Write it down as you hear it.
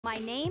My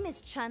name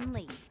is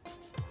Chun-Li.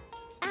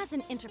 As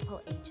an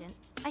Interpol agent,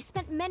 I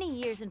spent many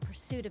years in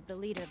pursuit of the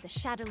leader of the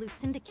Shadaloo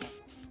Syndicate,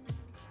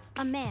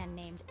 a man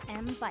named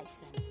M.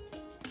 Bison.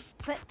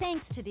 But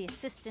thanks to the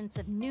assistance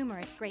of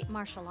numerous great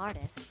martial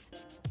artists,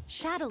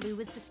 Shadaloo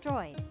was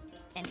destroyed,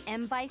 and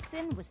M.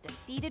 Bison was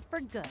defeated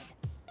for good.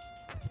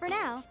 For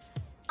now,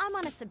 I'm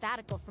on a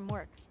sabbatical from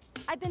work.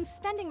 I've been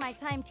spending my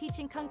time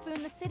teaching Kung Fu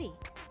in the city.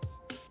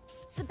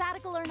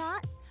 Sabbatical or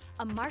not,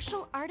 a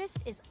martial artist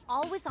is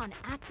always on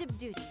active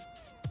duty.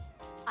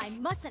 I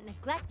mustn't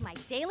neglect my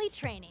daily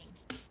training.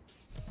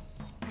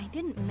 I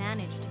didn't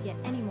manage to get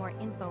any more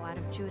info out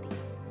of Judy.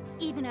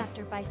 Even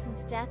after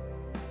Bison's death,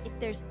 if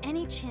there's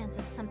any chance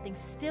of something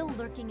still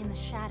lurking in the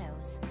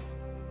shadows,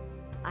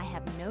 I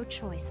have no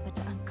choice but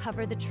to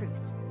uncover the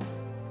truth.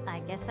 I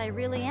guess I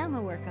really am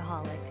a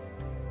workaholic.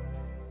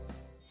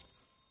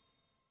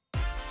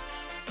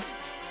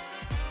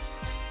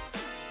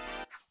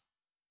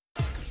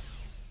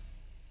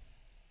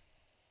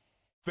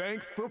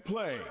 Thanks for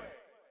playing.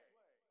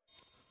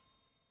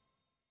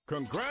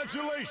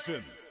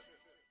 Congratulations!